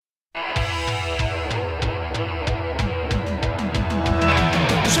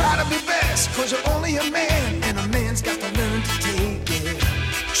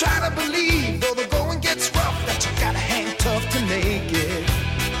believe, though the going gets rough, that you gotta hang tough to make it.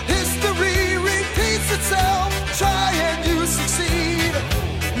 History repeats itself, try and you succeed.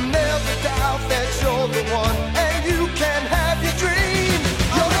 Never doubt that you're the one, and you can have your dream.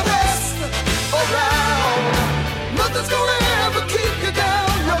 You're the best around. Nothing's gonna ever keep you down.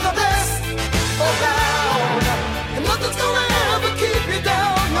 You're the best around. And nothing's gonna ever keep you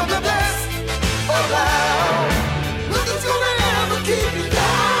down. You're the best around. Nothing's gonna ever keep you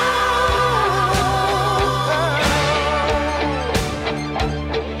down.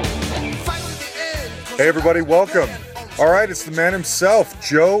 Fight to the end. Hey everybody, welcome. All right, it's the man himself,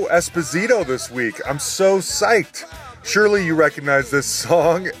 Joe Esposito this week. I'm so psyched. Surely you recognize this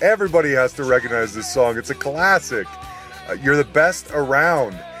song. Everybody has to recognize this song. It's a classic. You're the best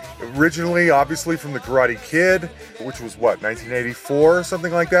around. Originally, obviously, from the Karate Kid, which was, 1984 or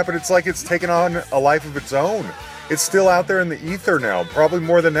something like that, but it's like it's taken on a life of its own. It's still out there in the ether now, probably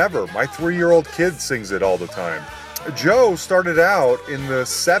more than ever. My 3-year-old kid sings it all the time. Joe started out in the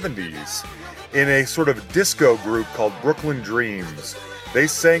 70s in a sort of disco group called Brooklyn Dreams. They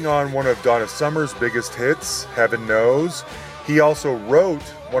sang on one of Donna Summer's biggest hits, Heaven Knows. He also wrote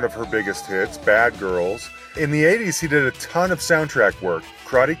one of her biggest hits, Bad Girls. In the 80s, he did a ton of soundtrack work.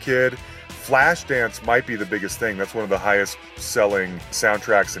 Karate Kid, Flashdance might be the biggest thing. That's one of the highest selling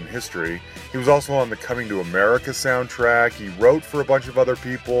soundtracks in history. He was also on the Coming to America soundtrack. He wrote for a bunch of other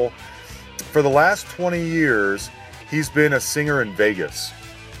people. For the last 20 years, he's been a singer in Vegas.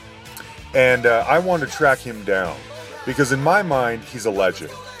 And I wanted to track him down because in my mind, he's a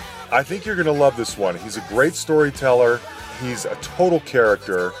legend. I think you're going to love this one. He's a great storyteller. He's a total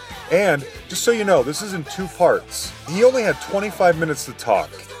character. And just so you know, this is in 2 parts. He only had 25 minutes to talk.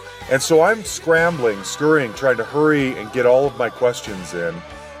 And so I'm scrambling, scurrying, trying to hurry and get all of my questions in.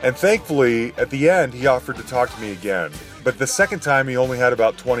 And thankfully, at the end, he offered to talk to me again. But the second time, he only had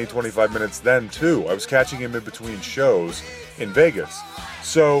about 20-25 minutes then, too. I was catching him in between shows in Vegas.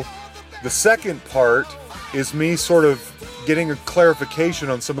 So the second part is me sort of getting a clarification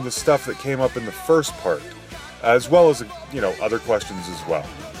on some of the stuff that came up in the first part, as well as, other questions as well.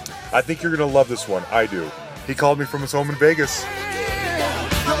 I think you're going to love this one. I do. He called me from his home in Vegas.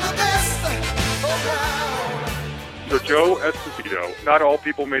 So Joe Esposito, not all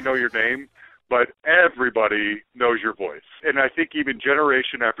people may know your name, but everybody knows your voice. And I think even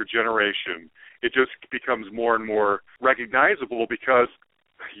generation after generation, it just becomes more and more recognizable because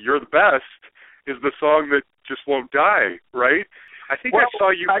You're the Best is the song that just won't die, right? I think I saw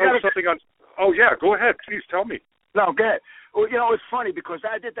you post something on... Oh, yeah, go ahead. Please tell me. No, go ahead. Well, it's funny because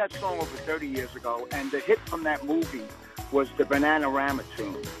I did that song over 30 years ago, and the hit from that movie was the Bananarama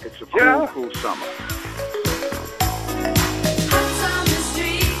tune. It's a cool, cool summer.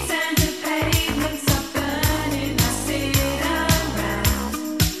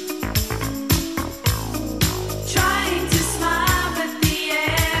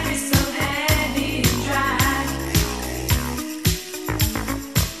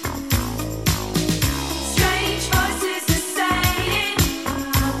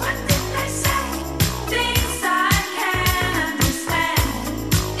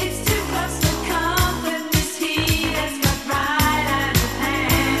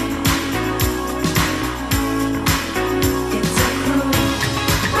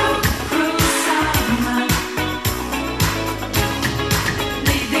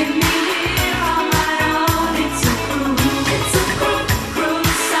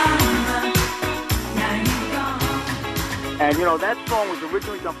 And, that song was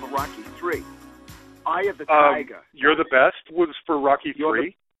originally done for Rocky III. Eye of the Tiger. You're the Best was for Rocky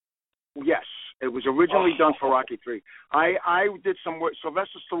III? Yes. It was originally done for Rocky III. I did some work.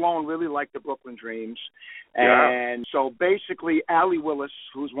 Sylvester Stallone really liked the Brooklyn Dreams. And so basically, Allie Willis,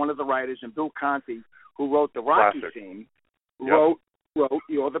 who's one of the writers, and Bill Conti, who wrote the Rocky theme, wrote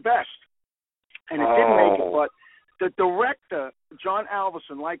You're the Best. And it didn't make it, but the director, John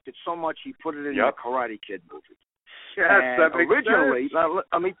Alverson, liked it so much he put it in the Karate Kid movie. Yes, and that makes originally, sense.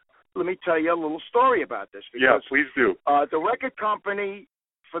 Let me tell you a little story about this. Because, please do. The record company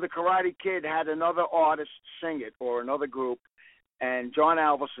for the Karate Kid had another artist sing it, or another group, and John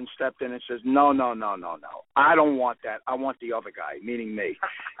Alverson stepped in and says, no. I don't want that. I want the other guy, meaning me.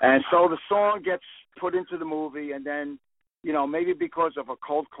 And so the song gets put into the movie, and then, maybe because of a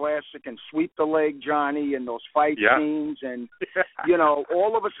cult classic and Sweep the Leg Johnny and those fight scenes, and,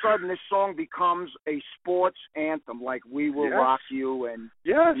 all of a sudden this song becomes a sports anthem, like We Will Rock You and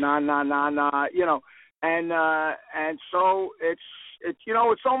Na Na Na Na, and so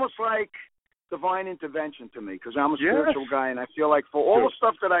it's almost like divine intervention to me, because I'm a spiritual guy, and I feel like for all the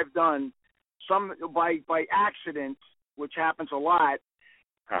stuff that I've done, some by accident, which happens a lot,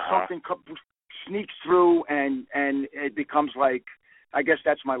 something sneaks through, and it becomes like, I guess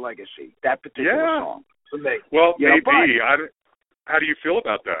that's my legacy, that particular song for me. Well, maybe. How do you feel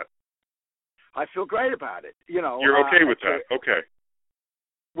about that? I feel great about it. You're okay with that? Okay.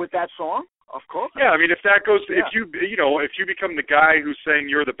 With that song, of course. Yeah, I mean, if that goes, if you become the guy who's saying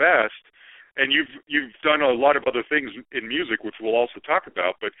you're the best, and you've done a lot of other things in music, which we'll also talk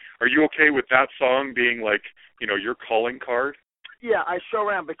about, but are you okay with that song being like, your calling card? Yeah, I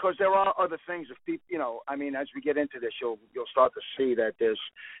sure am, because there are other things. If people, as we get into this, you'll start to see that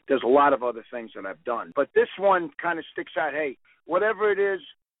there's a lot of other things that I've done. But this one kind of sticks out. Hey, whatever it is,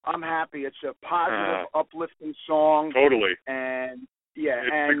 I'm happy. It's a positive, uplifting song. Totally. And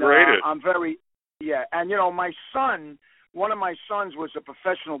it's the greatest. I'm very, and my son, one of my sons was a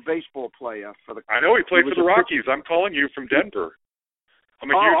professional baseball player for the. I know he played for the Rockies. I'm calling you from Denver. I'm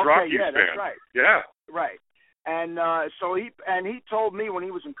a huge Rockies fan. That's right. Yeah. Right. And so he told me when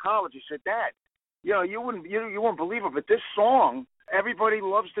he was in college, he said, Dad, you wouldn't believe it, but this song, everybody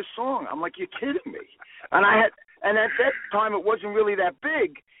loves this song. I'm like, you're kidding me. And at that time it wasn't really that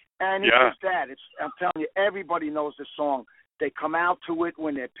big. And he says, Dad, I'm telling you, everybody knows this song. They come out to it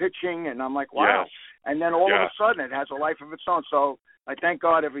when they're pitching, and I'm like, wow. Yes. And then all of a sudden it has a life of its own. So I thank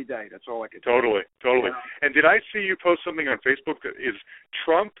God every day. That's all I can tell you. Totally. Yeah. And did I see you post something on Facebook that is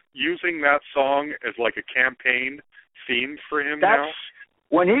Trump using that song as like a campaign theme for him now?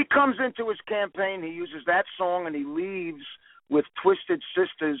 When he comes into his campaign, he uses that song, and he leaves with Twisted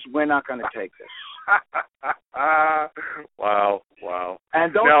Sisters, We're Not Going to Take This. Wow.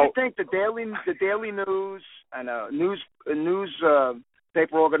 And don't you think the Daily News and a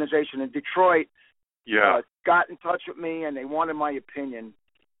newspaper organization in Detroit got in touch with me, and they wanted my opinion.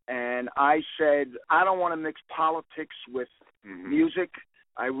 And I said, I don't want to mix politics with music.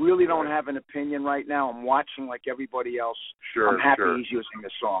 I really don't have an opinion right now. I'm watching like everybody else. Sure, I'm happy he's using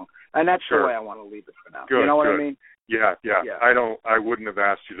this song. And that's the way I want to leave it for now. Good, you know what I mean? Yeah. I wouldn't have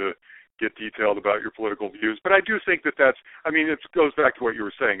asked you to get detailed about your political views, but I do think it goes back to what you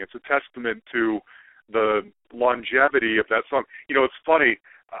were saying. It's a testament to the longevity of that song. It's funny.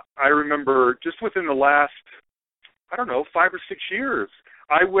 I remember just within the last, 5 or 6 years,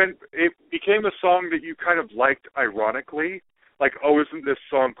 it became a song that you kind of liked ironically. Like, isn't this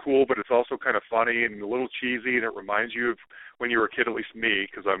song cool, but it's also kind of funny and a little cheesy, and it reminds you of when you were a kid, at least me,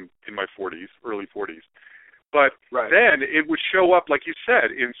 because I'm in my 40s, early 40s. But then it would show up, like you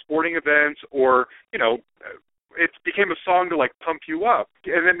said, in sporting events, or, it became a song to, like, pump you up.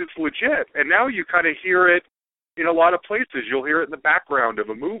 And then it's legit. And now you kind of hear it in a lot of places. You'll hear it in the background of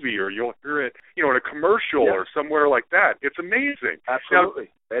a movie, or you'll hear it, in a commercial or somewhere like that. It's amazing. Absolutely.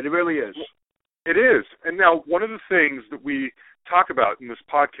 Now, it really is. It is. And now one of the things that we talk about in this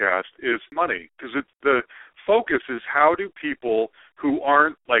podcast is money, because the focus is how do people who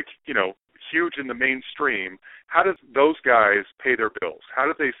aren't, like, huge in the mainstream, how do those guys pay their bills? How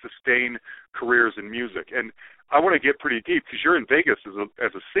do they sustain careers in music? And I want to get pretty deep, because you're in Vegas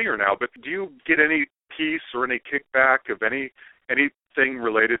as a singer now, but do you get any piece or any kickback of anything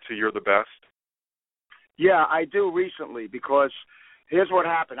related to You're the Best? Yeah, I do recently, because here's what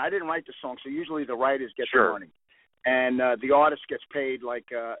happened. I didn't write the song, so usually the writers get the money. And the artist gets paid like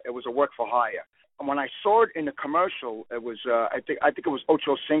it was a work for hire. And when I saw it in the commercial, it was I think it was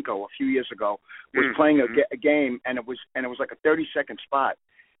Ocho Cinco a few years ago was playing a game, and it was like a 30-second spot.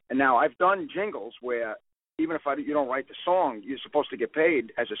 And now I've done jingles where even if you don't write the song, you're supposed to get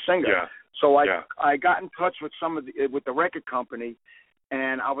paid as a singer. Yeah. So I got in touch with with the record company,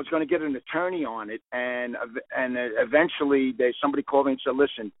 and I was going to get an attorney on it, and eventually somebody called me and said,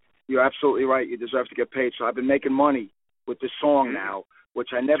 "Listen, you're absolutely right. You deserve to get paid." So I've been making money with this song now, which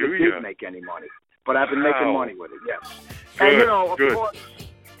I never did make any money, but I've been making money with it. Yes. Good, and of course,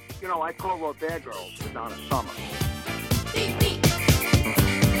 I co-wrote Bad Girls with Donna Summer.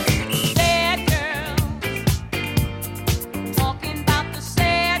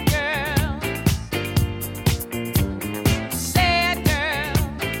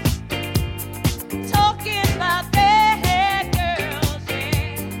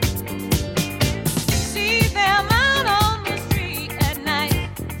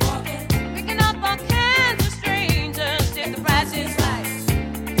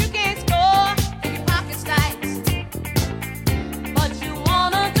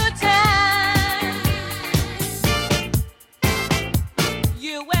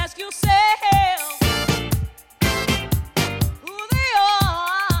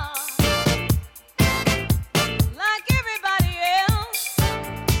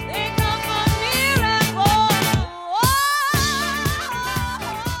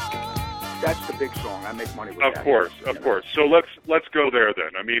 That's the big song. I make money with that. Of course. So let's let's go there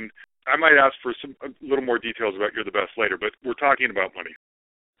then. I mean, I might ask for a little more details about You're the Best later, but we're talking about money.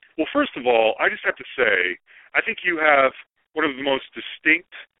 Well, first of all, I just have to say, I think you have one of the most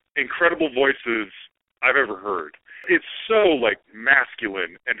distinct, incredible voices I've ever heard. It's so, like,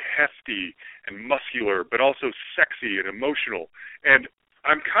 masculine and hefty and muscular, but also sexy and emotional. And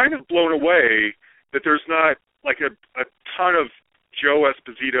I'm kind of blown away that there's not, like, a ton of Joe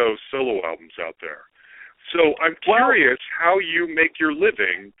Esposito solo albums out there. So I'm curious how you make your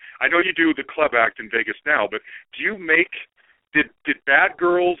living. I know you do the club act in Vegas now, but do you make, did Bad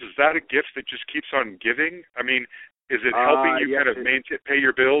Girls, is that a gift that just keeps on giving? I mean, is it helping you kind of pay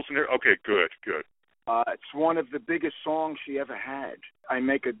your bills? Okay, good. It's one of the biggest songs she ever had. I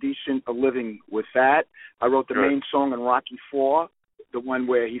make a decent living with that. I wrote the main song in Rocky IV, the one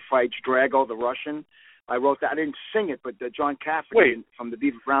where he fights Drago, the Russian. I wrote that. I didn't sing it, but John Cafferty from the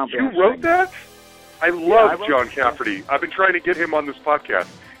Beaver Brown Band. You wrote that? I love John Cafferty. I've been trying to get him on this podcast.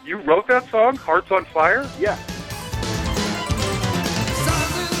 You wrote that song, Hearts on Fire? Yeah.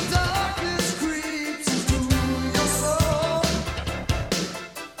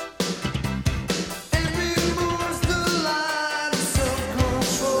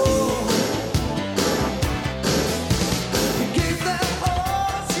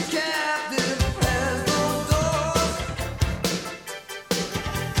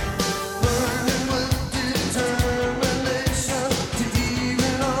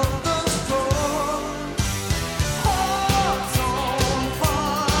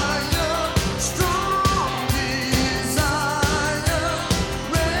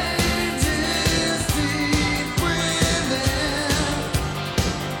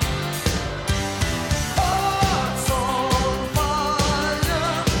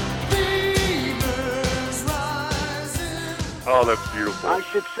 Oh, that's beautiful. I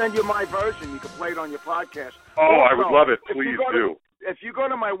should send you my version. You can play it on your podcast. Oh, also, I would love it. Please do. If you go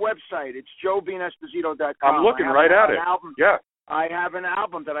to my website, it's joebeanesposito.com. I'm looking right at it. Yeah. I have an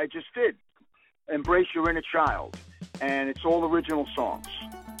album that I just did, Embrace Your Inner Child, and it's all original songs.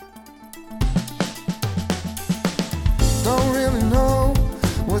 Don't really know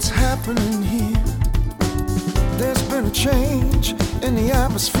what's happening here. There's been a change in the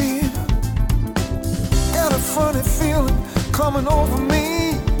atmosphere. Got a funny feeling coming over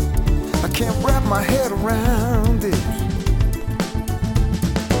me. I can't wrap my head around it.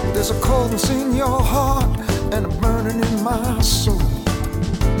 There's a coldness in your heart and a burning in my soul.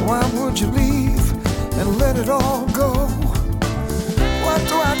 Why would you leave and let it all go? What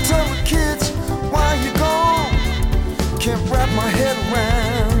do I tell the kids? Why you gone? Can't wrap my head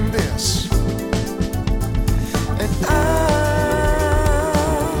around this. And I'm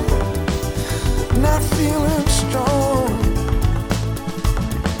not feeling strong.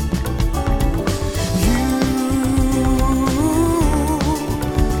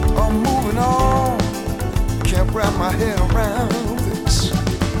 Wrap my head around this.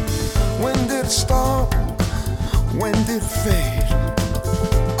 When did it start? When did it fade?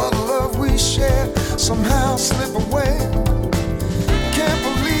 All the love we shared somehow slip away. Can't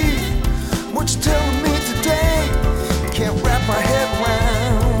believe what you're telling me today. Can't wrap my head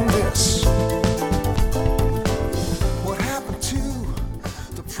around this. What happened to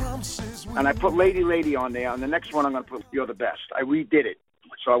the promises we... And I put Lady Lady on there. On the next one, I'm going to put You're the Best. I redid it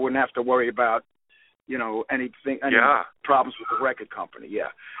so I wouldn't have to worry about any problems with the record company,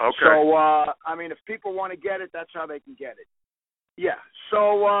 Okay. So, I mean, if people want to get it, that's how they can get it. Yeah.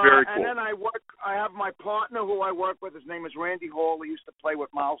 So, very cool. And then I have my partner who I work with. His name is Randy Hall. He used to play with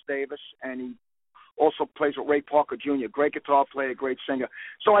Miles Davis, and he also plays with Ray Parker Jr., great guitar player, great singer.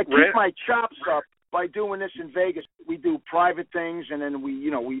 So I keep my chops up by doing this in Vegas. We do private things, and then we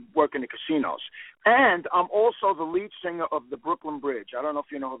work in the casinos. And I'm also the lead singer of the Brooklyn Bridge. I don't know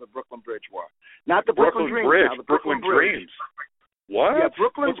if you know who the Brooklyn Bridge were. Not the Brooklyn Dreams. Bridge. Now, the Brooklyn Dreams. What? Yeah,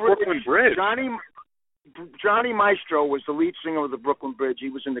 Brooklyn Bridge. Brooklyn Bridge? Johnny Maestro was the lead singer of the Brooklyn Bridge. He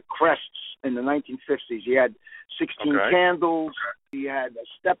was in the Crests in the 1950s. He had 16 Candles. He had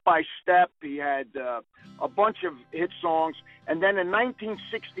Step by Step. He had a bunch of hit songs. And then in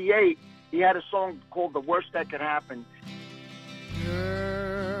 1968, he had a song called The Worst That Could Happen.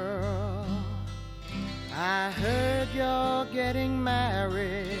 Girl, I heard you're getting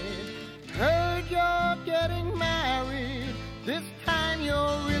married. Heard you're getting married. This time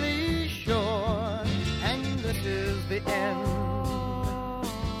you're really sure. And this is the end.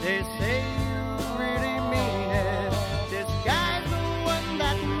 They say you really mean it. This guy's the one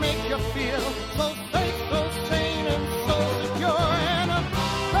that makes you feel so safe, so sane, and so secure. And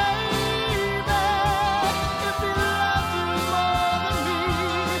baby, if he loves you more than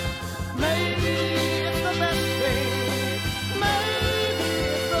me, maybe it's the best thing. Maybe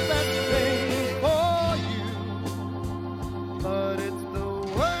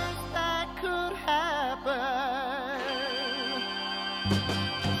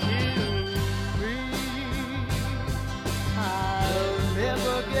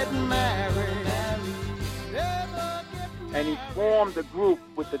formed a group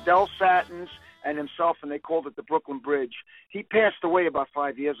with the Del Satins and himself, and they called it the Brooklyn Bridge. He passed away about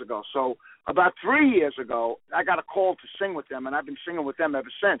 5 years ago. So about 3 years ago, I got a call to sing with them, and I've been singing with them ever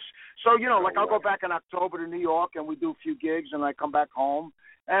since. So, you know, like I'll go back in October to New York, and we do a few gigs, and I come back home,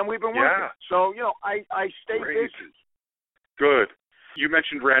 and we've been working. So, you know, I stay busy. Good. You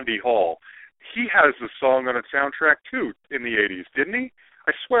mentioned Randy Hall. He has a song on a soundtrack, too, in the 80s, didn't he?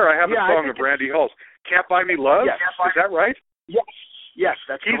 I swear I have a song of Randy Hall's. Can't Buy Me Love? Yes. Is that right? Yes,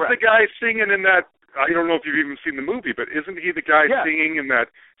 that's He's correct. the guy singing in that, I don't know if you've even seen the movie, but isn't he the guy singing in that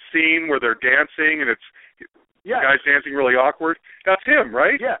scene where they're dancing and it's the guy's dancing really awkward? That's him,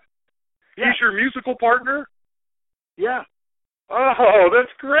 right? Yeah. He's your musical partner? Yeah. Oh,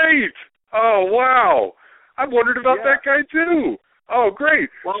 that's great. Oh, wow. I wondered about that guy, too. Oh, great.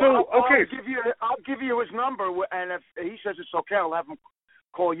 Well, so, okay. I'll give you his number, and if he says it's okay, I'll have him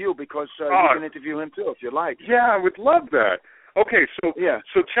call you because you can interview him too if you like. Yeah, I would love that. Okay, so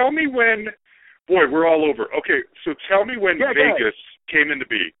tell me when. Boy, we're all over. Okay, so tell me when Vegas came into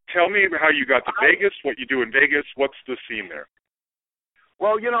being. Tell me how you got to Vegas, what you do in Vegas, what's the scene there?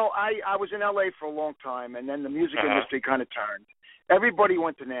 Well, you know, I was in L.A. for a long time, and then the music industry kind of turned. Everybody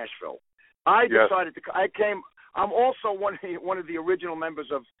went to Nashville. I decided to. I'm also one of the original members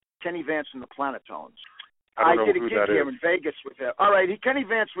of Kenny Vance and the Planetones. I did a gig here in Vegas with him. All right, Kenny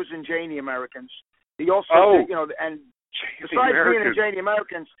Vance was in Janie Americans. He also did, you know, and besides being in Janie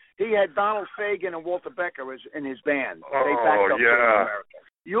Americans, he had Donald Fagen and Walter Becker in his band. They backed up Janie Americans.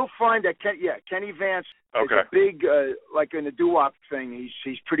 You'll find that Kenny Vance is a big, like in the doo-wop thing.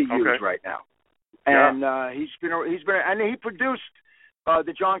 He's pretty huge right now, and he produced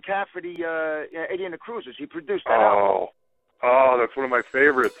the John Cafferty Eddie and the Cruisers. He produced that album. Oh, that's one of my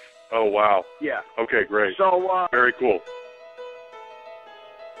favorites. Oh, wow. Yeah. Okay, great. So, very cool.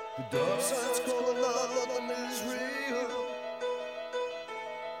 The dark side's calling out, nothing is real.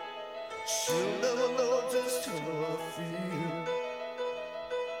 She'll never know just how I feel.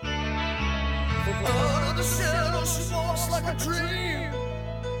 From out of the shadow, she walks like a dream.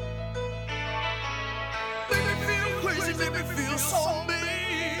 Make me feel crazy, make me feel so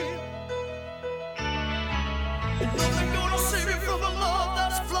mean. Nothing gonna save me from a love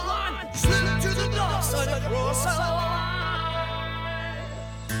that's blind. Slip to the dark side and cross our line.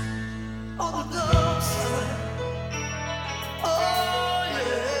 On the dark side, oh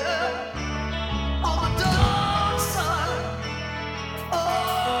yeah. On the dark side, oh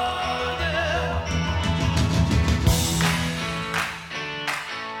yeah.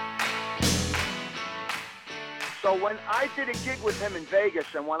 So when I did a gig with him in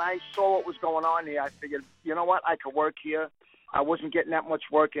Vegas, and when I saw what was going on here, I figured, you know what, I could work here. I wasn't getting that much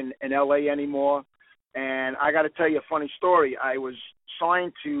work in L.A. anymore. And I got to tell you a funny story. I was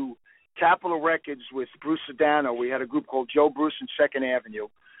signed to Capitol Records with Bruce Sedano. We had a group called Joe Bruce and 2nd Avenue.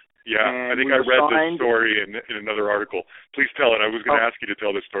 Yeah, I think I read this story in another article. Please tell it. I was going to ask you to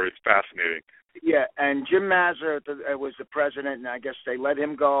tell this story. It's fascinating. Yeah, and Jim Mazza was the president, and I guess they let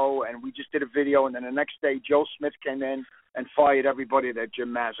him go, and we just did a video, and then the next day Joe Smith came in and fired everybody that Jim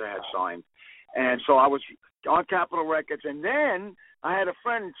Mazza had signed. And so I was on Capitol Records, and then I had a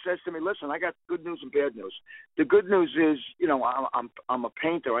friend that says to me, listen, I got good news and bad news. The good news is, you know, I'm a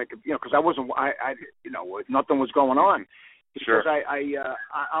painter. I could, you know, because nothing was going on. Because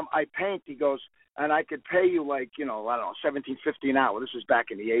I paint, he goes, and I could pay you like, you know, I don't know, $17.50 an hour. This is back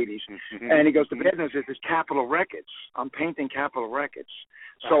in the 80s. Mm-hmm. And he goes, the bad news is Capitol Records. I'm painting Capitol Records.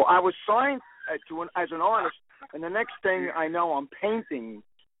 So I was signed as an artist, and the next thing I know, I'm painting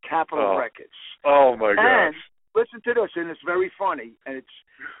Capitol Records. Oh, my gosh. And listen to this, and it's very funny. And it's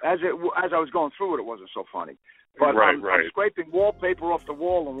as I was going through it wasn't so funny. But I'm scraping wallpaper off the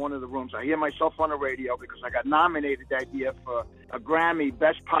wall in one of the rooms. I hear myself on the radio because I got nominated that year for a Grammy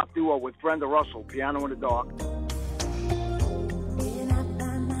Best Pop Duo with Brenda Russell, Piano in the Dark.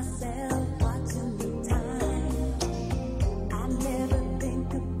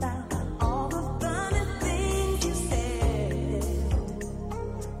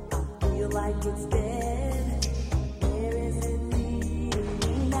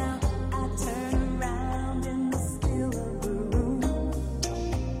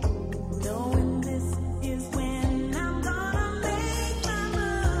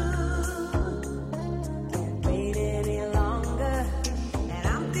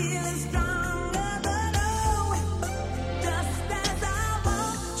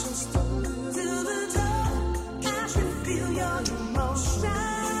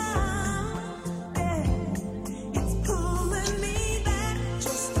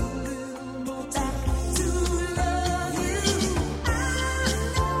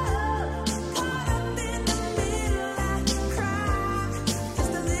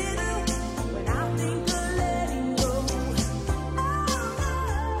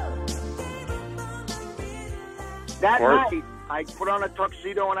 That night, I put on a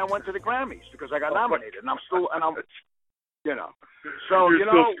tuxedo and I went to the Grammys because I got nominated, and I'm, you know. So, You're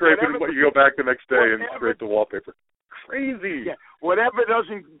still scraping, you go back the next day and scrape the wallpaper. Crazy. Yeah, whatever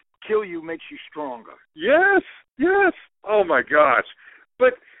doesn't kill you makes you stronger. Yes, yes. Oh, my gosh.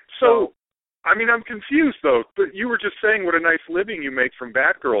 But, so I mean, I'm confused, though. But you were just saying what a nice living you make from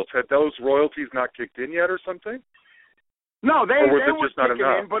Batgirls. Had those royalties not kicked in yet or something? No, they were just not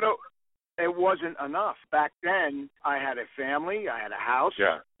enough? In, but it wasn't enough. Back then, I had a family. I had a house.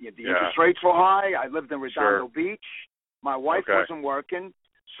 Yeah. The interest rates were high. I lived in Redondo Beach. My wife wasn't working.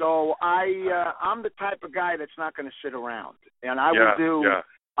 So I'm the type of guy that's not going to sit around. And I will do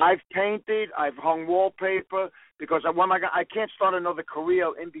I've painted, I've hung wallpaper, because I can't start another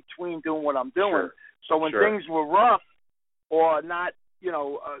career in between doing what I'm doing. So when things were rough or not,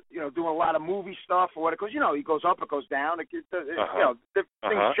 doing a lot of movie stuff or what, because, it goes up, it goes down,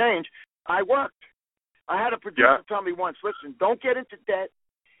 things change. I worked. I had a producer tell me once, listen, don't get into debt,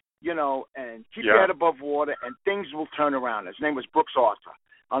 and keep your head above water, and things will turn around. His name was Brooks Arthur.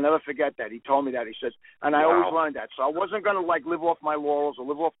 I'll never forget that. He told me that. He says, and I always learned that. So I wasn't going to, live off my laurels or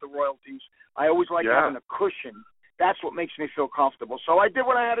live off the royalties. I always like having a cushion. That's what makes me feel comfortable. So I did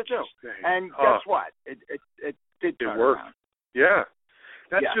what I had to do. And guess what? It did turn around. Yeah.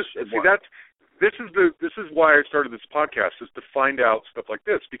 That's this is why I started this podcast, is to find out stuff like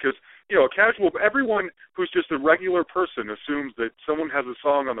this, because everyone who's just a regular person assumes that someone has a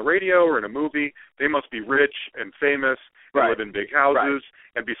song on the radio or in a movie, they must be rich and famous and live in big houses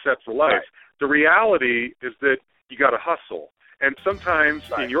and be set for life. The reality is that you got to hustle, and sometimes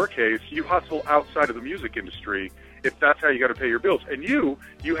in your case you hustle outside of the music industry if that's how you got to pay your bills. And you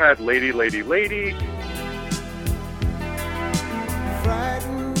had Lady, Lady, Lady.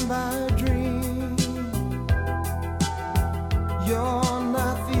 Frightened by a dream, you're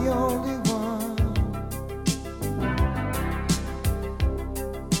not the only one.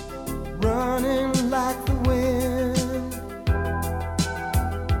 Running like the wind,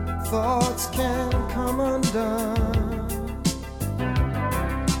 thoughts can come undone.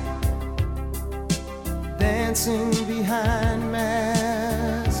 Dancing behind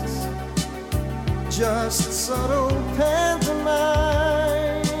masks, just subtle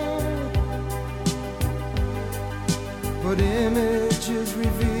pantomime, but images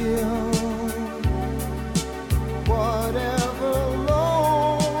reveal whatever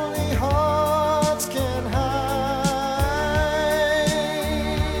lonely hearts can hide.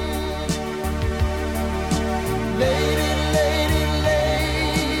 Lady, lady,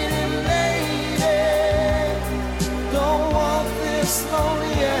 lady, lady, don't walk this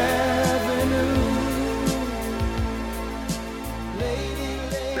lonely avenue.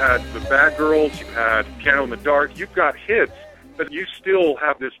 You had the Bad Girls, you had Candle in the Dark, you've got hits, but you still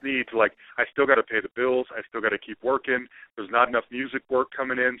have this need to, I still got to pay the bills, I still got to keep working, there's not enough music work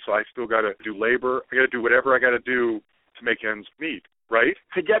coming in, so I still got to do labor, I got to do whatever I got to do to make ends meet, right?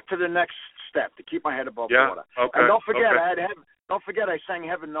 To get to the next step, to keep my head above water. Okay. And don't forget, I sang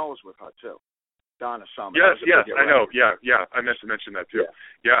Heaven Knows with her, too. Donna Summer. Yes, I know, I meant to mention that, too.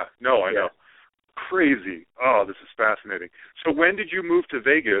 I know. Crazy. Oh, this is fascinating. So when did you move to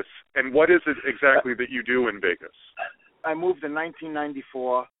Vegas, and what is it exactly that you do in Vegas? I moved in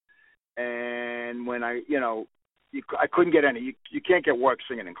 1994, and when I couldn't get any. You can't get work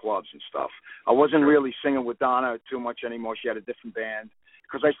singing in clubs and stuff. I wasn't really singing with Donna too much anymore. She had a different band,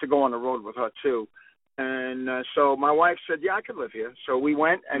 because I used to go on the road with her, too. And so my wife said, yeah, I could live here. So we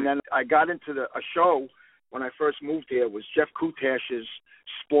went, and then I got into a show when I first moved here. It was Jeff Kutash's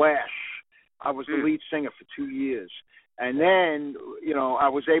Splash. I was the lead singer for 2 years. And then, I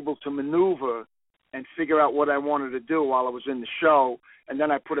was able to maneuver and figure out what I wanted to do while I was in the show. And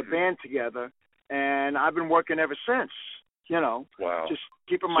then I put a band together, and I've been working ever since, Wow. just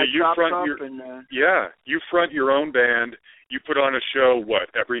keeping my chops up. You front your own band. You put on a show,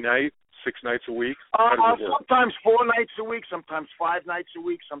 every night? 6 nights a week? Sometimes 4 nights a week, sometimes 5 nights a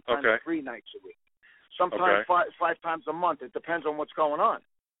week, sometimes 3 nights a week. Sometimes five times a month. It depends on what's going on.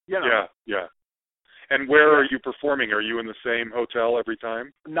 Yeah. And where are you performing? Are you in the same hotel every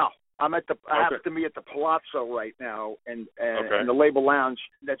time? No, I'm at I happen to be at the Palazzo right now, and in the Label Lounge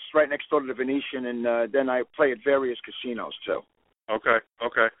that's right next door to the Venetian, and then I play at various casinos too. Okay.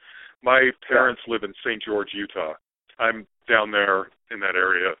 My parents live in St. George, Utah. I'm down there in that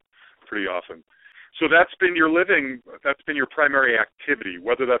area pretty often. So that's been your living. That's been your primary activity.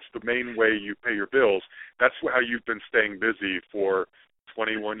 Whether that's the main way you pay your bills, that's how you've been staying busy for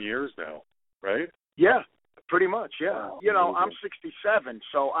 21 years now, right? Yeah, pretty much, yeah. I'm 67,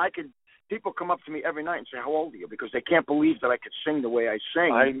 so I could people come up to me every night and say, "How old are you?" Because they can't believe that I could sing the way I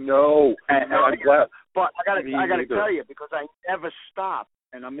sing. I know. And I'm glad. But I gotta tell you, because I never stop,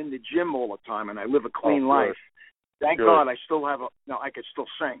 and I'm in the gym all the time, and I live a clean life. Thank God I still have I could still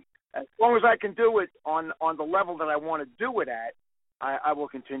sing. As long as I can do it on the level that I want to do it at, I will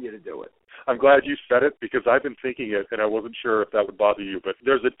continue to do it. I'm glad you said it, because I've been thinking it, and I wasn't sure if that would bother you. But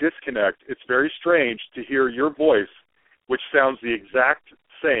there's a disconnect. It's very strange to hear your voice, which sounds the exact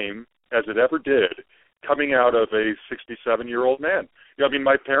same as it ever did, coming out of a 67-year-old man. You know, I mean,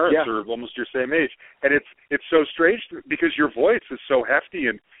 my parents are almost your same age, and it's so strange because your voice is so hefty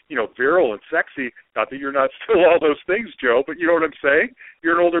and, you know, virile and sexy. Not that you're not still all those things, Joe, but you know what I'm saying?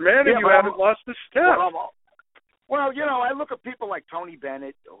 You're an older man and you haven't lost a step. Well, you know, I look at people like Tony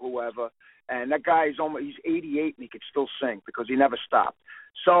Bennett or whoever, and that guy he's 88 and he could still sing because he never stopped.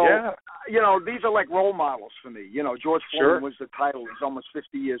 So, you know, these are like role models for me. You know, George Foreman was the title. He's almost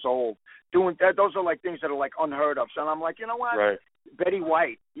 50 years old. Doing that, those are like things that are like unheard of. So I'm like, you know what? Right. Betty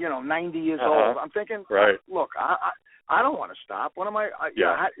White, you know, 90 years old. I'm thinking, look, I don't want to stop. What am I? You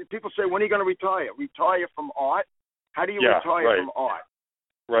know, people say, when are you going to retire? Retire from art? How do you retire from art?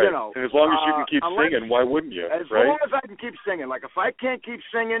 Right. You know, and as long as you can keep singing, why wouldn't you? As long as I can keep singing. Like, if I can't keep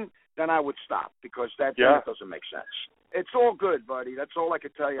singing, then I would stop, because that doesn't make sense. It's all good, buddy. That's all I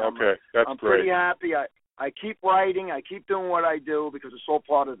can tell you. Okay, I'm pretty happy. I keep writing. I keep doing what I do because it's all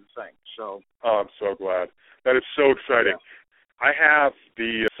part of the thing. So. Oh, I'm so glad. That is so exciting. Yeah. I have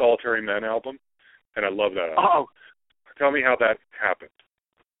the Solitary Men album, and I love that album. Oh. Tell me how that happened.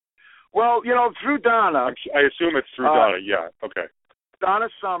 Well, you know, through Donna. I assume it's through Donna. Yeah, okay. Donna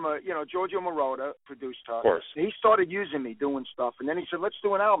Summer, you know, Giorgio Moroder produced her. Of course. He started using me doing stuff, and then he said, "Let's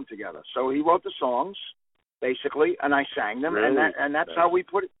do an album together." So he wrote the songs, basically, and I sang them, and that's how we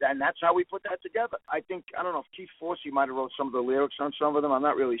put it. And that's how we put that together. I don't know if Keith Forsey might have wrote some of the lyrics on some of them. I'm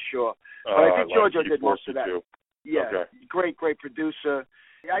not really sure, but I think Giorgio did most of that. Too. Yeah, great producer.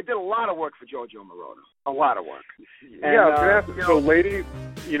 Yeah, I did a lot of work for Giorgio Moroder. A lot of work. And, I was going to ask you, so, lady,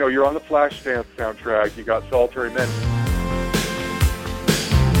 you know, you're on the Flashdance soundtrack. You got Solitary Men.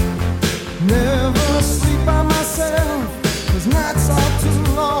 Never sleep by myself, 'cause nights are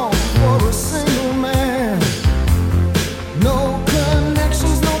too long for a single man. No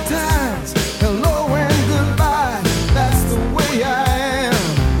connections, no ties, hello and goodbye, that's the way I am.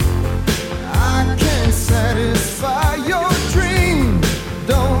 I can't satisfy your dream,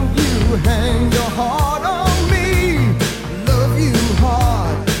 don't you hang your heart on me. Love you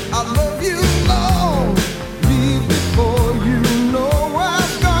hard, I love you long, leave before you know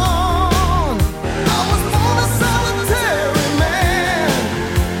I've gone. I was born a solitary man,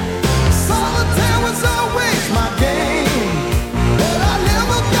 solitaire was always my game, but I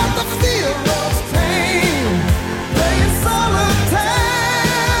never got the feel of pain, playing solitaire,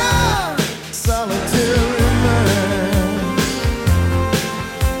 solitary man.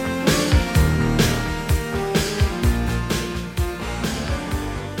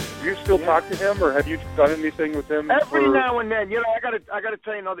 Do you still talk to him, or have you done anything with him? Every now and then, you know, I gotta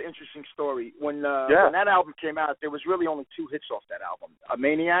tell you another interesting story. When that album came out, there was really only 2 hits off that album: "A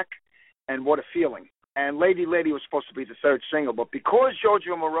Maniac" and "What a Feeling." And "Lady Lady" was supposed to be the 3rd single, but because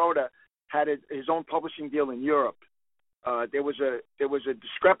Giorgio Moroder had his own publishing deal in Europe, there was a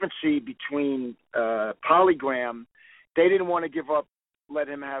discrepancy between Polygram. They didn't want to let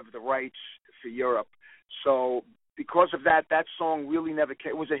him have the rights for Europe, so. Because of that song really never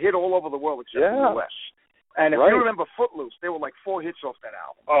came. It was a hit all over the world except in the U.S. And if you remember Footloose, there were like 4 hits off that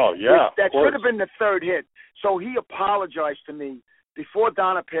album. Oh, yeah. That should have been the 3rd hit. So he apologized to me. Before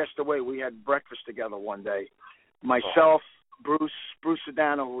Donna passed away, we had breakfast together one day. Myself, Bruce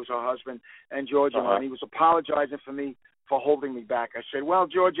Sedano, who was her husband, and Giorgio. And he was apologizing for me for holding me back. I said, "Well,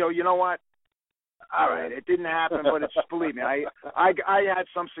 Giorgio, you know what? All right, it didn't happen, but believe me, I had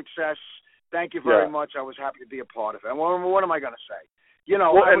some success. Thank you very much. I was happy to be a part of it. And what am I going to say? You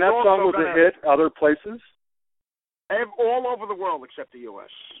know, well, and that song was a hit other places? All over the world except the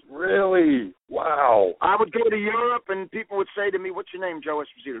U.S. Really? Wow. I would go to Europe, and people would say to me, "What's your name, Joe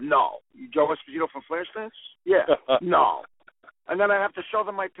Esposito?" "No." "You Joe Esposito from Flashdance?" "Yeah." "No." And then I'd have to show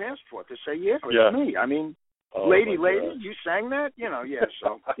them my passport to say, "Yeah, it's me." I mean, lady, you sang that? You know, yeah.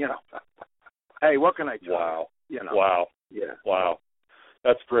 So, you know. Hey, what can I tell you? Wow. You know. Wow. Yeah. Wow.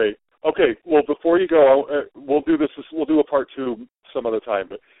 That's great. Okay, well, before you go, we'll do a part 2 some other time,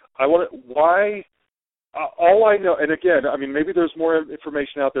 but I want to, why, all I know, and again, I mean, maybe there's more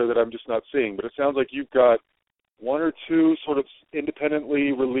information out there that I'm just not seeing, but it sounds like you've got 1 or 2 sort of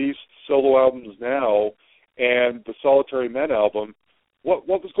independently released solo albums now, and the Solitary Men album. What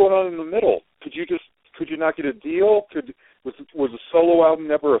was going on in the middle? Could you not get a deal? Was a solo album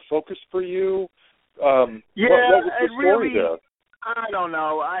never a focus for you? Yeah, what was the story really, there? I don't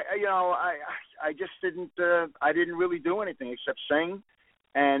know. I just didn't. I didn't really do anything except sing,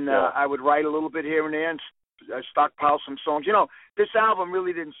 and I would write a little bit here and there and stockpile some songs. This album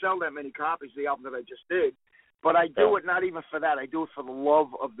really didn't sell that many copies. The album that I just did, but I do it not even for that. I do it for the love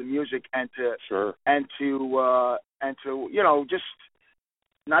of the music and to just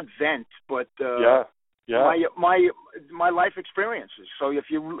not vent, but my life experiences. So if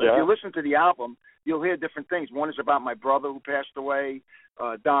you listen to the album, you'll hear different things. One is about my brother who passed away,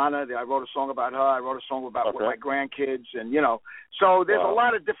 Donna. I wrote a song about her. I wrote a song about my grandkids, and so there's a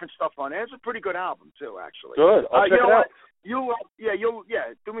lot of different stuff on it. It's a pretty good album too, actually. Good. I'll check it out. You'll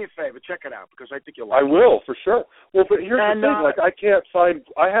do me a favor, check it out because I think you'll like it. I will for sure. Well, but here's the thing: like I can't find.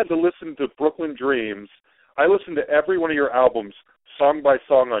 I had to listen to Brooklyn Dreams. I listened to every one of your albums song by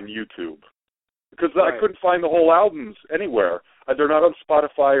song on YouTube because I couldn't find the whole albums anywhere. They're not on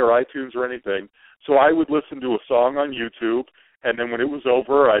Spotify or iTunes or anything. So I would listen to a song on YouTube, and then when it was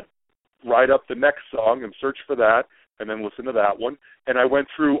over, I'd write up the next song and search for that, and then listen to that one. And I went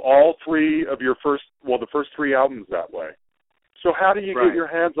through all three of the first three albums that way. So how do you get your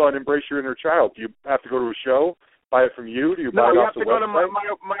hands on Embrace Your Inner Child? Do you have to go to a show, buy it from you? Do you buy it off the website? No, you have to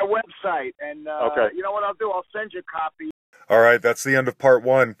go to my website, and you know what I'll do? I'll send you a copy. All right, that's the end of part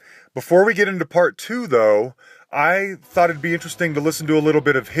 1. Before we get into part 2, though, I thought it'd be interesting to listen to a little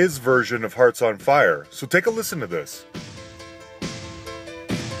bit of his version of Hearts on Fire. So take a listen to this.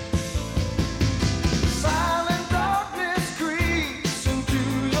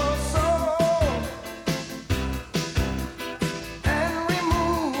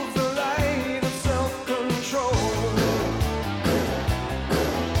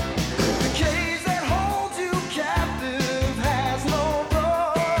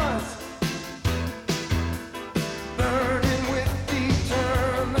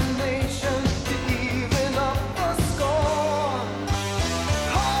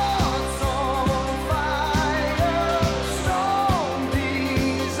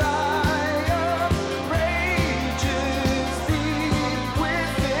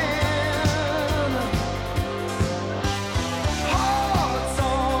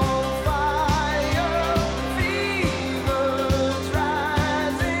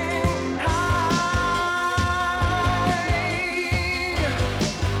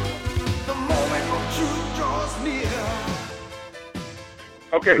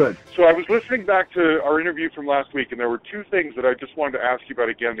 Okay, so I was listening back to our interview from last week, and there were two things that I just wanted to ask you about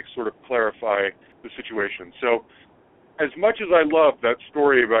again to sort of clarify the situation. So as much as I love that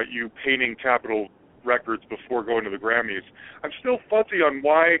story about you painting Capitol Records before going to the Grammys, I'm still fuzzy on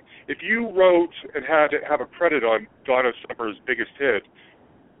why, if you wrote and had to have a credit on Donna Summer's biggest hit,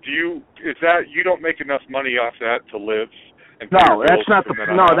 you don't make enough money off that to live? No,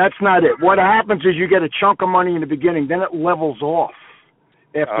 that's not it. What happens is you get a chunk of money in the beginning, then it levels off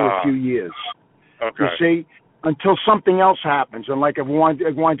after a few years. Okay. You see, until something else happens, and like it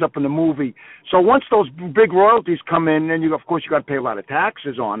winds up in the movie. So once those big royalties come in, then of course you got to pay a lot of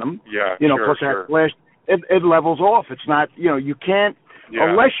taxes on them. Yeah, plus it levels off. It's not, you can't,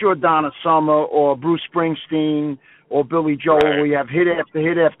 unless you're Donna Summer or Bruce Springsteen or Billy Joel, where you have hit after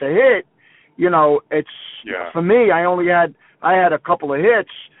hit after hit. For me, I had a couple of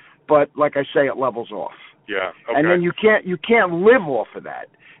hits, but like I say, it levels off. Yeah. Okay. And then you can't live off of that.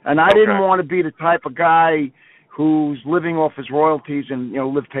 And I didn't want to be the type of guy who's living off his royalties and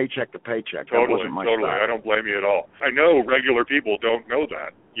live paycheck to paycheck. Totally. That wasn't my style. I don't blame you at all. I know regular people don't know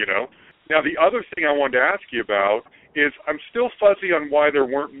that. Now the other thing I wanted to ask you about is I'm still fuzzy on why there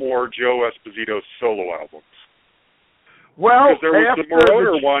weren't more Joe Esposito solo albums. Well, because there was the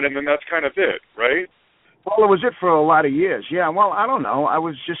Moroder one, and then that's kind of it, right? Well, it was it for a lot of years. Yeah. Well, I don't know. I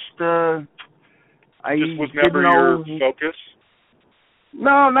was just. Just was never your focus?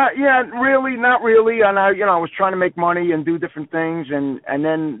 No, not really. And I was trying to make money and do different things, and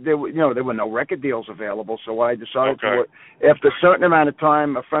then there were no record deals available. So what I decided to, after a certain amount of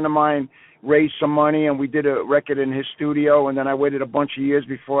time, a friend of mine raised some money, and we did a record in his studio. And then I waited a bunch of years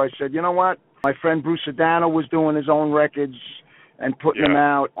before I said, you know what? My friend Bruce Adano was doing his own records and putting them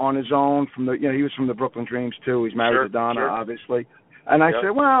out on his own. He was from the Brooklyn Dreams too. He's married to Donna, obviously. And I said,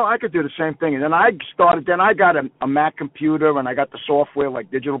 well, I could do the same thing. And then I got a Mac computer, and I got the software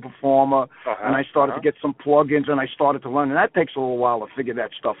like Digital Performer, and I started to get some plugins, and I started to learn. And that takes a little while to figure that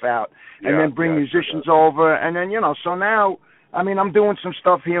stuff out. And then bring musicians over. And then, so now, I'm doing some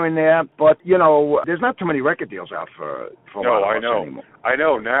stuff here and there, but, there's not too many record deals out for a lot of us anymore. I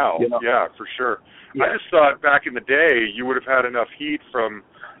know now. Yeah, for sure. Yeah. I just thought back in the day you would have had enough heat from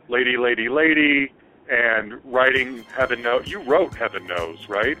Lady, Lady, Lady, and writing Heaven Knows. You wrote Heaven Knows,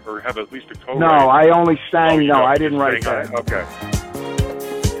 right? Or have at least a co-write? No, I only sang. Oh, I didn't write that. Okay.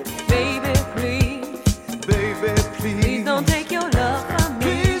 Baby, please don't take your love from me.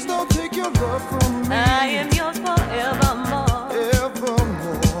 Please don't take your love from me. I am yours forevermore.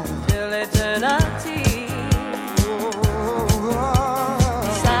 Evermore. Till eternity.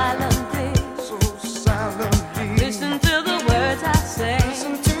 Silently. So silently. Listen to the words I say.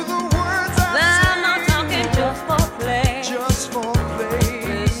 Listen to the words I say. I'm not talking just for play. Just for play.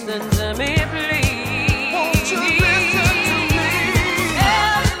 Listen to me, please. Won't you listen to me?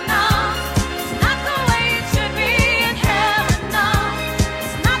 Heaven knows it's not the way it should be. And heaven knows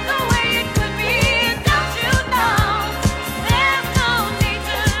it's not the way it could be. And don't you know there's no need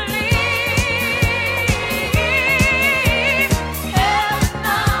to leave. Heaven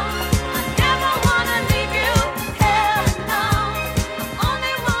knows I never wanna leave you. Heaven knows I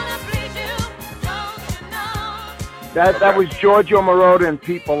only wanna please you. Don't you know? That was Giorgio Moroder and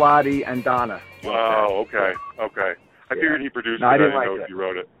Pete Bellotti and Donna. Oh, okay. I figured he produced No, it. I I didn't didn't like know that. if you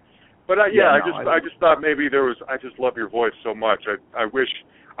wrote it. But I just thought maybe there was. I just love your voice so much. I wish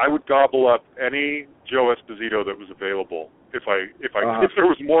I would gobble up any Joe Esposito that was available. If there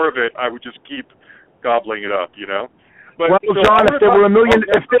was more of it, I would just keep gobbling it up. But Well, so John, if there were a million,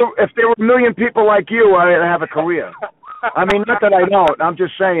 Okay. if there were a million people like you, I'd have a career. I mean, not that I don't. I'm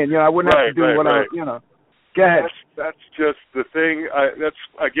just saying, I wouldn't have to do what I. Go ahead. That's just the thing. That's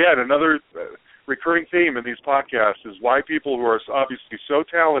again another recurring theme in these podcasts is why people who are obviously so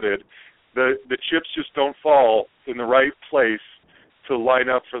talented, the chips just don't fall in the right place to line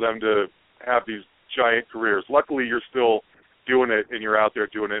up for them to have these giant careers. Luckily, you're still doing it, and you're out there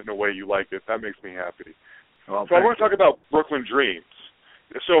doing it in a way you like it. That makes me happy. Well, So I want to talk about Brooklyn Dreams.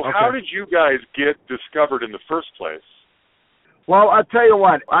 So how did you guys get discovered in the first place? Well, I'll tell you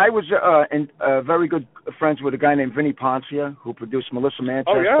what. I was very good friends with a guy named Vinny Poncia, who produced Melissa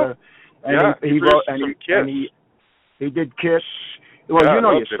Manchester. Oh, yeah? And he produced wrote, some and Kiss. he did Kiss. Well, Yeah, you I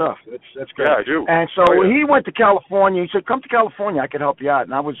know your loved it. stuff. That's great. Yeah, I do. And so Oh, yeah. he went to California. He said, "Come to California. I could help you out."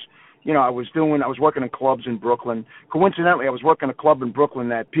 And I was, I was working in clubs in Brooklyn. Coincidentally, I was working a club in Brooklyn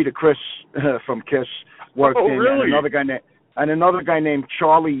that Peter Criss from Kiss worked in. Really? And another guy named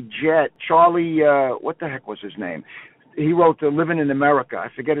Charlie Jett. Charlie, what the heck was his name? He wrote Living in America. I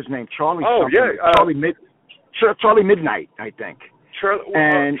forget his name. Charlie. Oh, something. yeah. Charlie Midnight, I think.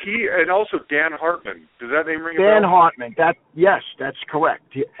 And also Dan Hartman. Does that name ring a bell? Dan Hartman. Yes, that's correct.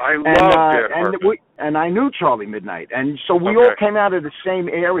 I love Dan and Hartman. and I knew Charlie Midnight, and so we Okay. all came out of the same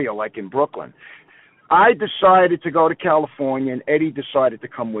area, like in Brooklyn. I decided to go to California, and Eddie decided to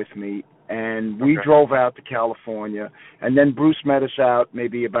come with me, and we drove out to California. And then Bruce met us out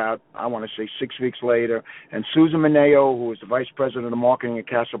maybe about, I want to say, 6 weeks later. And Susan Mineo, who was the vice president of marketing at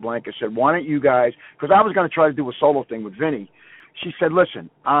Casablanca, said, "Why don't you guys?" Because I was going to try to do a solo thing with Vinny. She said, "Listen,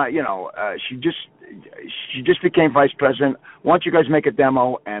 she just became vice president. Why don't you guys make a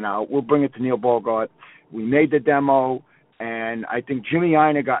demo, and we'll bring it to Neil Bogart." We made the demo, and I think Jimmy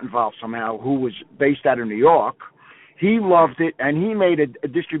Ienner got involved somehow, who was based out of New York. He loved it, and he made a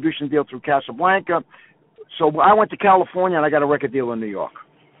distribution deal through Casablanca. So I went to California, and I got a record deal in New York.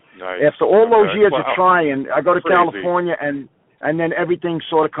 Nice. After all those years of Wow. trying, I go to Crazy. California, and then everything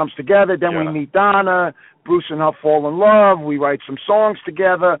sort of comes together. Then we Yeah. meet Donna. Bruce and her fall in love. We write some songs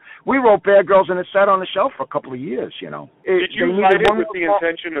together. We wrote Bad Girls, and it sat on the shelf for a couple of years, Did you they write needed it one with more the song.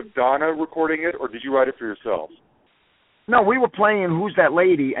 intention of Donna recording it, or did you write it for yourself? No, we were playing Who's That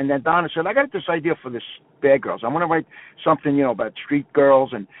Lady, and then Donna said, "I got this idea for this Bad Girls. I want to write something, about street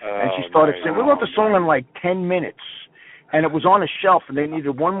girls." And she started nice. singing. We wrote the song in like 10 minutes, and it was on a shelf, and they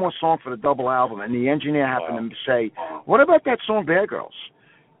needed one more song for the double album. And the engineer happened to say, "What about that song Bad Girls?"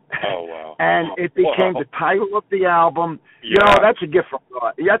 Oh, wow. And it became the title of the album. Yeah. That's a gift from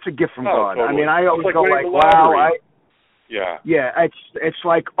God. That's a gift from God. Totally. I mean, I always It's go winning like, the wow. lottery. Yeah. It's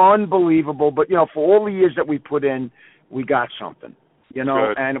like unbelievable. But, for all the years that we put in, we got something, Good.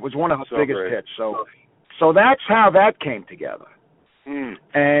 and it was one of her So biggest great. hits. So that's how that came together. Hmm.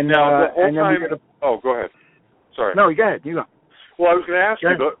 And Now, the whole and then time... we did Oh, go ahead. Sorry. No, go ahead. You go. Well, I was going to ask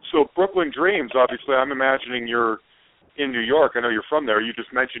Yeah. you, so Brooklyn Dreams, obviously, I'm imagining you're in New York. I know you're from there. You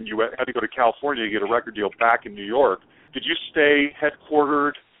just mentioned you had to go to California to get a record deal back in New York. Did you stay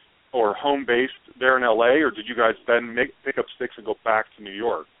headquartered or home-based there in L.A., or did you guys then pick up sticks and go back to New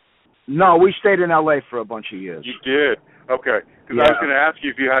York? No, we stayed in L.A. for a bunch of years. You did? Okay. Because Yeah. I was going to ask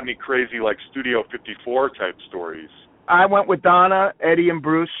you if you had any crazy, like, Studio 54 type stories. I went with Donna, Eddie, and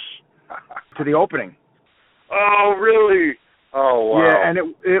Bruce to the opening. Oh, really? Oh, wow. Yeah, and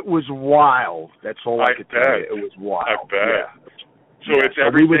it was wild. That's all I could tell bet. you. It was wild. I bet. Yeah. So it's so we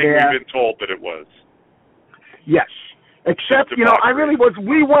everything were there. we've been told that it was. Yes. Except, you know,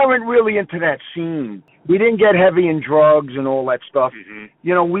 we weren't really into that scene. We didn't get heavy in drugs and all that stuff. Mm-hmm.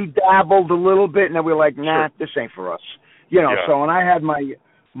 You know, we dabbled a little bit, and then we were like, nah, this ain't for us. You know, so, and I had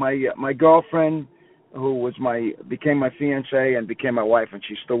my girlfriend, who became my fiance and became my wife, and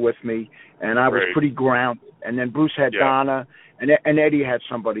she's still with me, and I was pretty grounded. And then Bruce had Donna, and Eddie had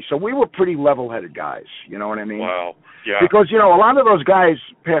somebody. So we were pretty level-headed guys, you know what I mean? Wow. Yeah. Because, you know, a lot of those guys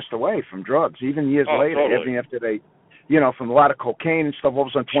passed away from drugs, even years later, totally. even after they, you know, from a lot of cocaine and stuff. All of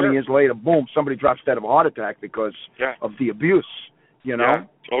a sudden, 20 years later, boom, somebody drops dead of a heart attack because of the abuse, you know? Yeah,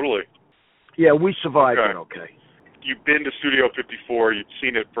 totally. Yeah, we survived it okay. You've been to Studio 54. You've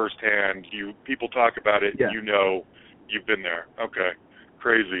seen it firsthand. People talk about it. You know you've been there. Okay.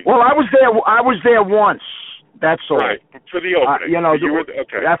 Crazy. Well, I was there once. That's all. Right. For the opening. You know,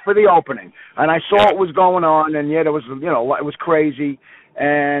 for the opening. And I saw what was going on, and it was, you know, it was crazy.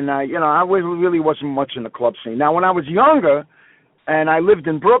 And, you know, I really wasn't much in the club scene. Now, when I was younger and I lived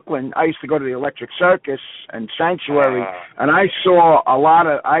in Brooklyn, I used to go to the Electric Circus and Sanctuary, and I saw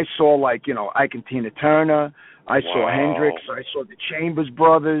like, you know, Ike and Tina Turner. I saw Hendrix. I saw the Chambers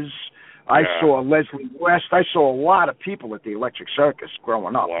Brothers. I saw Leslie West. I saw a lot of people at the Electric Circus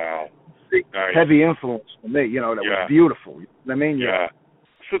growing up. Wow. Nice. Heavy influence for me, you know, that was beautiful. You know what I mean? Yeah.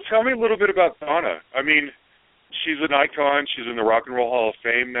 So tell me a little bit about Donna. I mean, she's an icon. She's in the Rock and Roll Hall of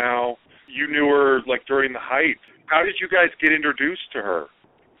Fame now. You knew her, like, during the height. How did you guys get introduced to her?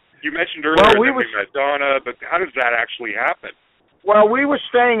 You mentioned earlier we met Donna, but how does that actually happen? Well, we were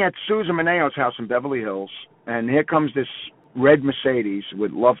staying at Susan Mineo's house in Beverly Hills, and here comes this red Mercedes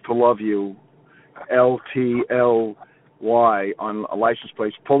with Love to Love You, LTLY, on a license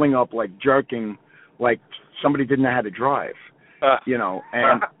plate, pulling up, like, jerking, like somebody didn't know how to drive, you know,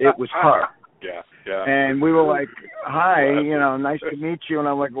 and it was her. Yeah. And we were like, hi, you know, nice to meet you. And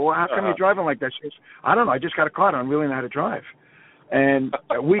I'm like, well, how come you're driving like that? She goes, I don't know. I just got a car. I don't really know how to drive. And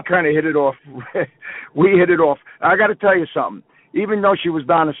we kind of hit it off. We hit it off. I got to tell you something. Even though she was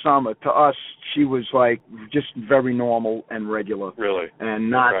Donna Summer, to us, she was like just very normal and regular. Really? And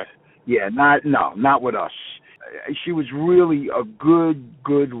not with us. She was really a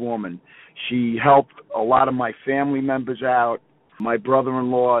good woman. She helped a lot of my family members out. My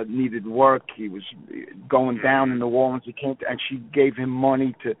brother-in-law needed work. He was going down in New Orleans. And she gave him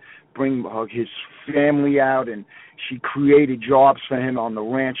money to bring his family out, and she created jobs for him on the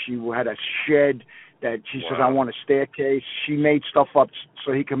ranch. She had a shed that she says, I want a staircase. She made stuff up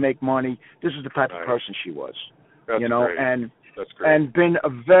so he could make money. This is the type of person she was. That's you know, great. and that's great. And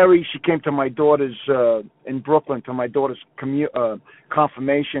she came to my daughter's in Brooklyn to my daughter's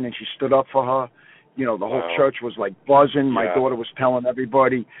confirmation, and she stood up for her. You know, the whole church was like buzzing. My daughter was telling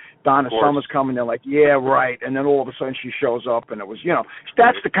everybody, Donna Summer's coming. They're like, yeah, right. And then all of a sudden she shows up, and it was, you know,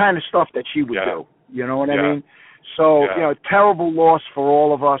 that's the kind of stuff that she would do. You know what I mean? So, you know, terrible loss for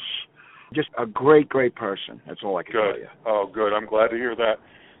all of us. Just a great person. That's all I can tell you. Oh, good. I'm glad to hear that.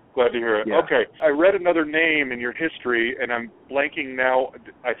 Glad to hear it. Yeah. Okay. I read another name in your history, and I'm blanking now.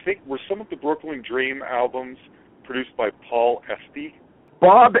 I think were some of the Brooklyn Dream albums produced by Paul Estee?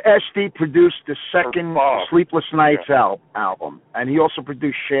 Bob Estee produced the second Sleepless Nights album, and he also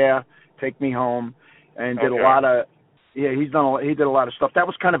produced Cher, Take Me Home, and did a lot of. Yeah, he did a lot of stuff. That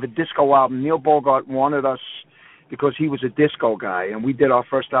was kind of a disco album. Neil Bogart wanted us because he was a disco guy, and we did our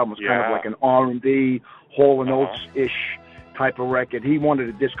first album. It was kind of like an R&B, Hall & Oates-ish type of record. He wanted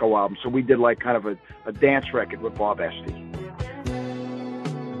a disco album, so we did like kind of a dance record with Bob Estee.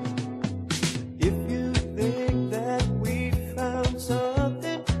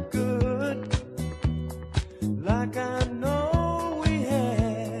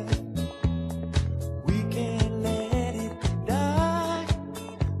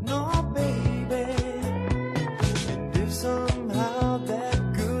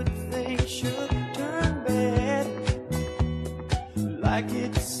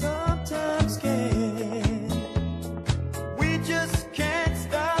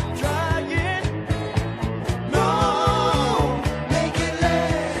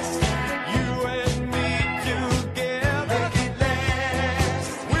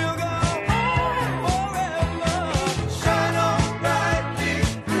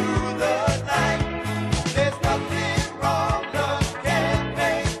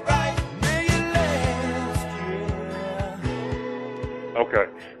 Okay,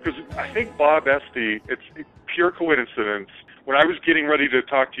 because I think Bob Estee, it's pure coincidence. When I was getting ready to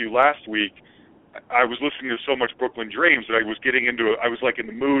talk to you last week, I was listening to so much Brooklyn Dreams that I was getting into it. I was like in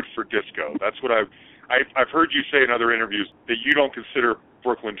the mood for disco. That's what I've heard you say in other interviews that you don't consider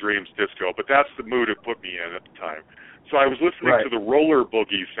Brooklyn Dreams disco, but that's the mood it put me in at the time. So I was listening Right. to the Roller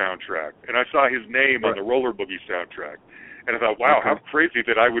Boogie soundtrack, and I saw his name on the Roller Boogie soundtrack. And I thought, wow, how crazy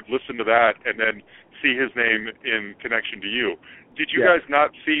that I would listen to that and then see his name in connection to you. Did you guys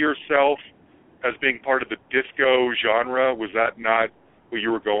not see yourself as being part of the disco genre? Was that not what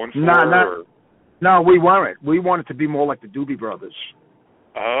you were going for? No, we weren't. We wanted to be more like the Doobie Brothers.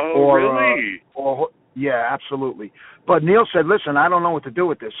 Oh, really? Yeah, absolutely. But Neil said, "Listen, I don't know what to do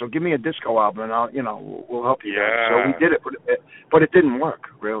with this, so give me a disco album, and we'll help you." Yeah. So we did it, but it didn't work.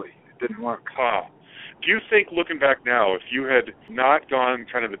 Really, it didn't work. Huh. Do you think, looking back now, if you had not gone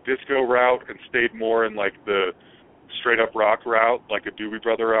kind of the disco route and stayed more in like the straight up rock route, like a Doobie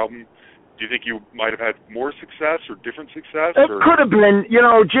Brother album, do you think you might have had more success or different success? It could have been.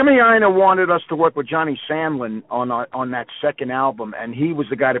 Jimmy Ienner wanted us to work with Johnny Samlin on that second album, and he was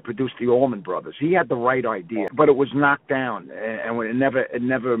the guy that produced the Allman Brothers. He had the right idea, but it was knocked down, and it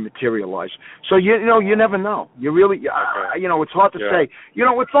never materialized. So you never know. You really, it's hard to say.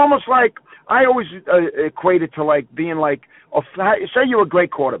 It's almost like I always equate it to like being like, say you're a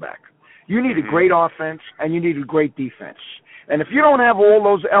great quarterback. You need a great offense, and you need a great defense. And if you don't have all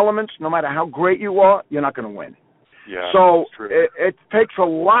those elements, no matter how great you are, you're not going to win. Yeah, so it takes a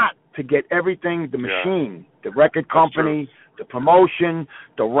lot to get everything, the machine, the record company, the promotion,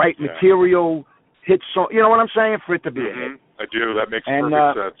 the right material, hit song. You know what I'm saying? For it to be a hit. I do. That makes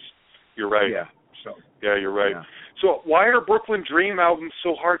perfect sense. You're right. Yeah, you're right. Yeah. So why are Brooklyn Dream albums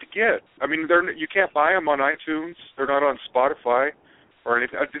so hard to get? I mean, you can't buy them on iTunes. They're not on Spotify or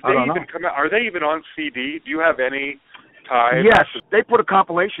anything. Did they even come out? Are they even on CD? Do you have any tie? Yes, they put a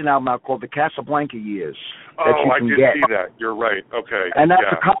compilation album out called the Casablanca Years. I did see that. You're right. Okay. And that's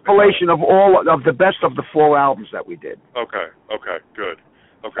a compilation of all of the best of the 4 albums that we did. Okay, good.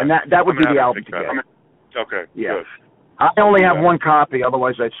 Okay. And that would be the album to get. Okay, yeah. Good. I only have one copy,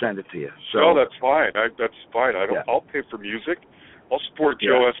 otherwise I'd send it to you. So. No, that's fine. That's fine. I'll pay for music. I'll support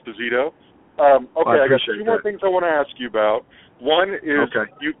Joe Esposito. Okay, I got 2 more things I want to ask you about. One is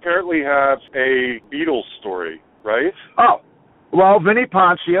you apparently have a Beatles story, right? Oh, well, Vinnie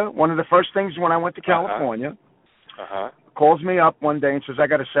Poncia, one of the first things when I went to California, calls me up one day and says, I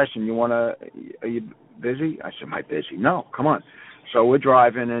got a session. Are you busy? I said, am I busy? No, come on. So we're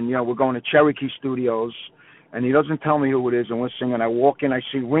driving, and, we're going to Cherokee Studios, and he doesn't tell me who it is, and we're singing. I walk in, I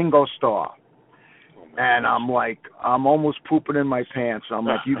see Ringo Starr. And I'm like, I'm almost pooping in my pants. I'm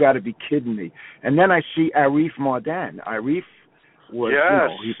like, you got to be kidding me. And then I see Arif Mardin. Arif was,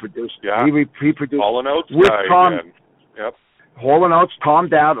 he produced. He produced Hall & Oates with guy Tom. again. Yep. Hall & Oates, Tom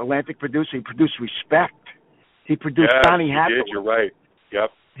Dowd, Atlantic producer. He produced Respect. He produced Donny Hathaway. You're right. Yep.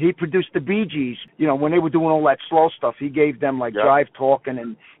 He produced the Bee Gees. When they were doing all that slow stuff, he gave them Jive Talking,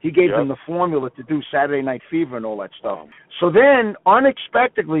 and he gave them the formula to do Saturday Night Fever and all that stuff. So then,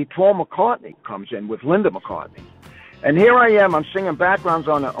 unexpectedly, Paul McCartney comes in with Linda McCartney. And here I am, I'm singing backgrounds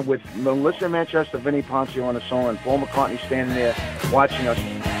with Melissa Manchester, Vinnie Poncia on a song, and Paul McCartney standing there watching us.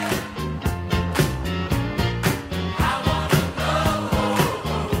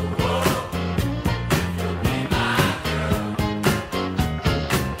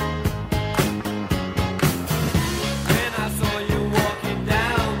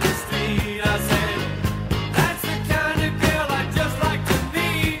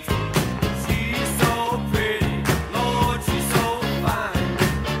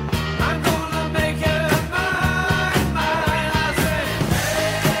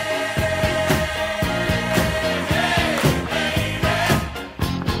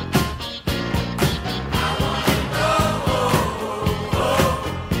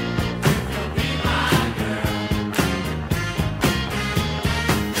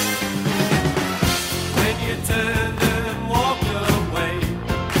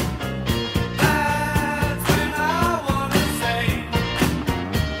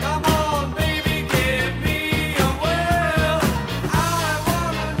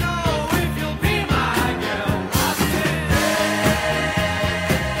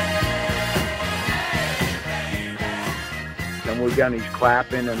 And he's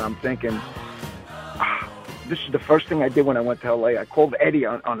clapping, and I'm thinking, this is the first thing I did when I went to L.A. I called Eddie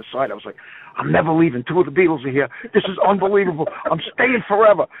on the side. I was like, I'm never leaving. 2 of the Beatles are here. This is unbelievable. I'm staying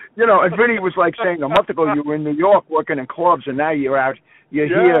forever. And Vinny was like saying, a month ago you were in New York working in clubs, and now you're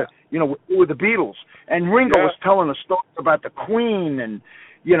here, with the Beatles. And Ringo was telling a story about the Queen and,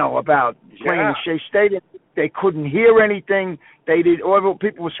 about playing in Shea Stadium. They couldn't hear anything.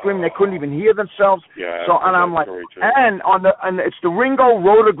 People were screaming. They couldn't even hear themselves. Yeah, so, and I'm like, and it's the Ringo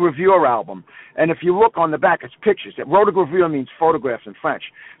Rotogravure album. And if you look on the back, it's pictures. Rotogravure means photographs in French.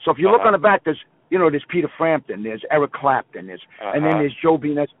 So if you look on the back, there's there's Peter Frampton, there's Eric Clapton, and then there's Joe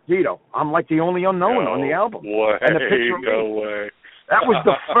Bean Esposito. I'm like the only unknown on the album. Way, and the picture of no me. way. That was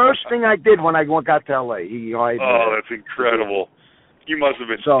the first thing I did when I got to L.A. He hired me. Oh, that's incredible. You must have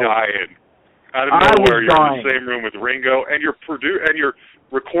been So, dying. Out of I nowhere, was you're dying. in the same room with Ringo, and you're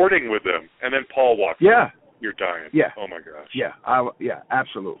recording with them, and then Paul walks in. Yeah. You're dying. Yeah. Oh, my gosh. Yeah,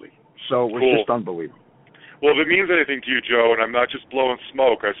 absolutely. So it was Cool. just unbelievable. Well, if it means anything to you, Joe, and I'm not just blowing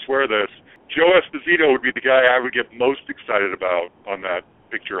smoke, I swear this, Joe Esposito would be the guy I would get most excited about on that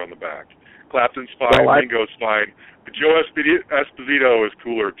picture on the back. Clapton's fine, Ringo's fine, but Joe Esposito is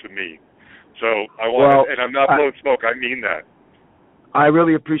cooler to me. So and I'm not blowing smoke, I mean that. I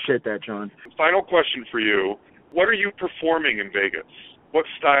really appreciate that, John. Final question for you. What are you performing in Vegas? What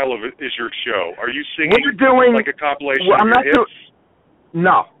style of it is your show? Are you singing like a compilation of your hits?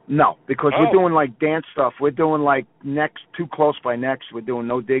 No, because we're doing like dance stuff. We're doing like Next, Too Close by Next. We're doing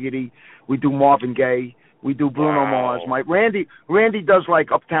No Diggity. We do Marvin Gaye. We do Bruno Mars. Randy does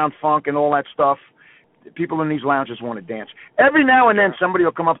like Uptown Funk and all that stuff. People in these lounges want to dance. Every now and then somebody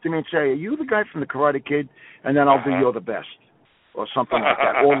will come up to me and say, "Are you the guy from the Karate Kid?" And then I'll do You're the Best or something like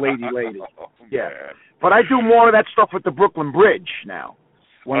that. Or Lady. Yeah. Man. But I do more of that stuff with the Brooklyn Bridge now.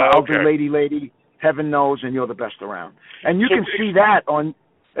 When I'll do Lady, Heaven Knows, and You're the Best Around. And you can see that on,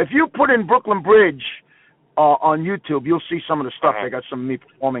 if you put in Brooklyn Bridge on YouTube, you'll see some of the stuff. They got some of me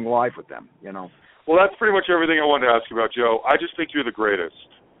performing live with them, Well, that's pretty much everything I wanted to ask you about, Joe. I just think you're the greatest.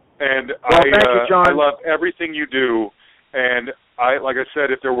 And thank you, John. I love everything you do. And like I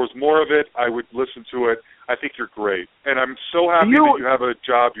said, if there was more of it, I would listen to it. I think you're great. And I'm so happy that you have a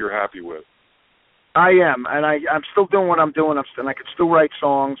job you're happy with. I am, and I'm still doing what I'm doing. And I can still write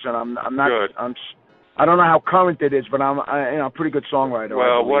songs, and I'm not. Good. I don't know how current it is, but I'm a pretty good songwriter.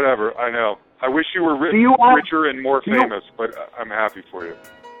 Well, whatever. I know. I wish you were richer and more famous, but I'm happy for you.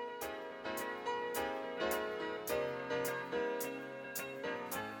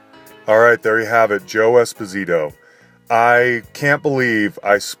 All right, there you have it, Joe Esposito. I can't believe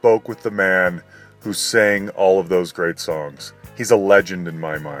I spoke with the man who sang all of those great songs. He's a legend in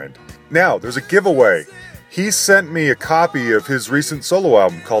my mind. Now, there's a giveaway. He sent me a copy of his recent solo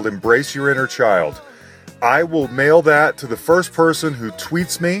album called Embrace Your Inner Child. I will mail that to the first person who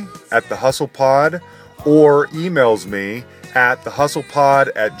tweets me at The Hustle Pod or emails me at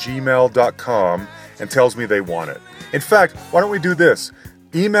thehustlepod@gmail.com and tells me they want it. In fact, why don't we do this?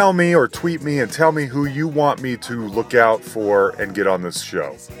 Email me or tweet me and tell me who you want me to look out for and get on this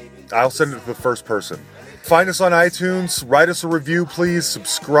show. I'll send it to the first person. Find us on iTunes, write us a review, please,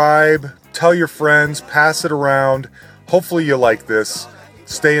 subscribe, tell your friends, pass it around. Hopefully you like this.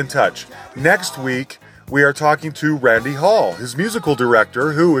 Stay in touch. Next week, we are talking to Randy Hall, his musical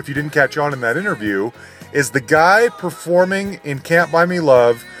director, who, if you didn't catch on in that interview, is the guy performing in Can't Buy Me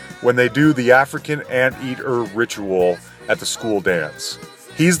Love when they do the African anteater ritual at the school dance.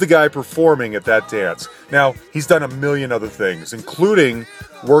 He's the guy performing at that dance. Now, he's done a million other things, including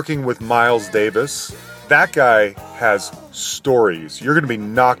working with Miles Davis. That guy has stories. You're going to be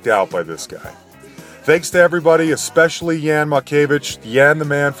knocked out by this guy. Thanks to everybody, especially Jan Makevich, Jan the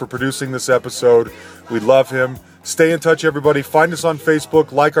man, for producing this episode. We love him. Stay in touch, everybody. Find us on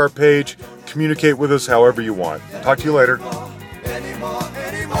Facebook, like our page, communicate with us however you want. Talk to you later.